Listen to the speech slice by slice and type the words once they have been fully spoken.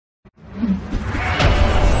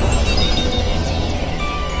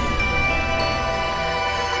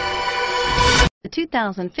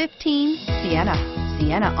2015 Sienna.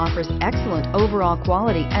 Sienna offers excellent overall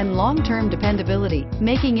quality and long-term dependability,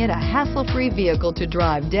 making it a hassle-free vehicle to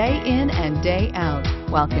drive day in and day out,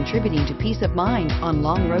 while contributing to peace of mind on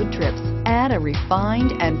long road trips. Add a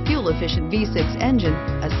refined and fuel-efficient V6 engine,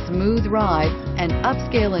 a smooth ride, and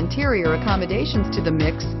upscale interior accommodations to the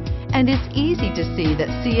mix, and it's easy to see that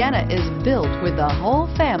Sienna is built with the whole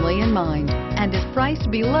family in mind and is priced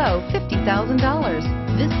below $50,000.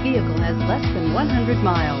 This vehicle has less than 100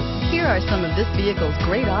 miles. Here are some of this vehicle's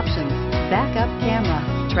great options: backup camera,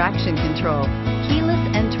 traction control, keyless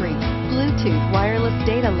entry, Bluetooth wireless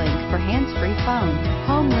data link for hands-free phone,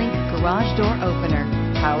 home link garage door opener,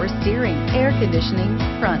 power steering, air conditioning,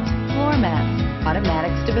 front, floor mats,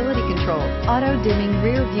 automatic stability control, auto-dimming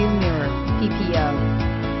rear view mirror, PPO.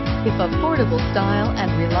 If affordable style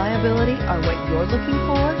and reliability are what you're looking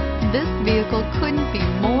for, this vehicle couldn't be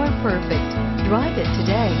more perfect. Drive it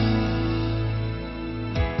today.